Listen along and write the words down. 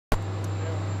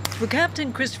For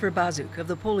Captain Christopher Bazuk of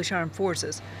the Polish Armed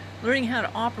Forces, learning how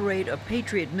to operate a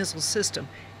Patriot Missile System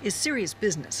is serious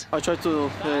business. I try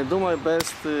to do my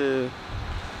best to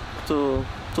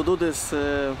do this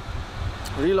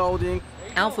reloading.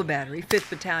 Alpha Battery, 5th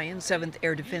Battalion, 7th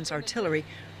Air Defense Artillery,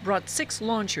 brought 6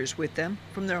 launchers with them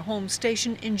from their home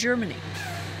station in Germany.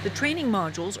 The training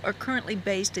modules are currently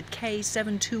based at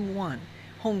K721,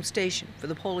 home station for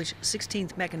the Polish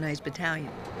 16th Mechanized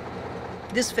Battalion.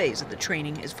 This phase of the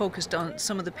training is focused on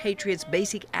some of the Patriot's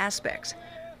basic aspects: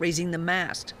 raising the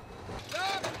mast,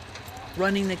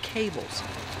 running the cables,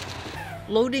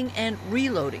 loading and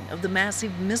reloading of the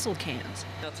massive missile cans.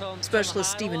 Specialist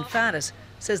Stephen Faddis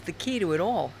says the key to it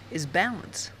all is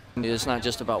balance. It's not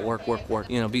just about work, work, work.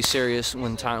 You know, be serious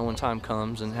when time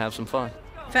comes and have some fun.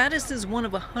 Faddis is one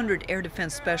of 100 air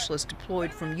defense specialists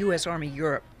deployed from U.S. Army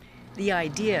Europe. The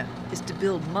idea is to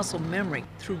build muscle memory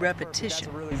through repetition.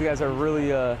 These guys are really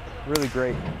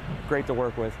great to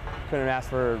work with. Couldn't ask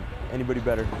for anybody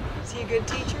better. Is he a good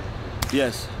teacher?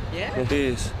 Yes. Yeah? He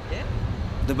is. Yeah.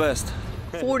 The best.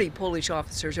 40 Polish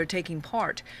officers are taking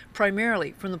part,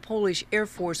 primarily from the Polish Air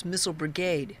Force Missile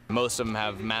Brigade. Most of them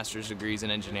have master's degrees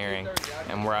in engineering,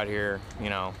 and we're out here, you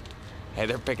know, hey,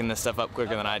 they're picking this stuff up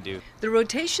quicker than I do. The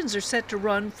rotations are set to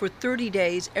run for 30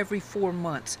 days every 4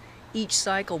 months. Each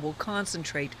cycle will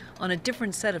concentrate on a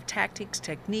different set of tactics,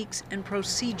 techniques, and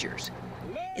procedures.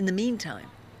 In the meantime,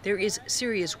 there is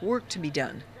serious work to be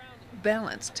done,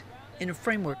 balanced in a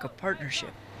framework of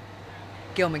partnership.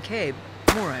 Gail McCabe,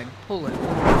 Morag, Poland.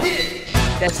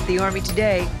 That's the Army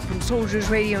Today from Soldiers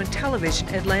Radio and Television,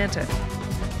 Atlanta.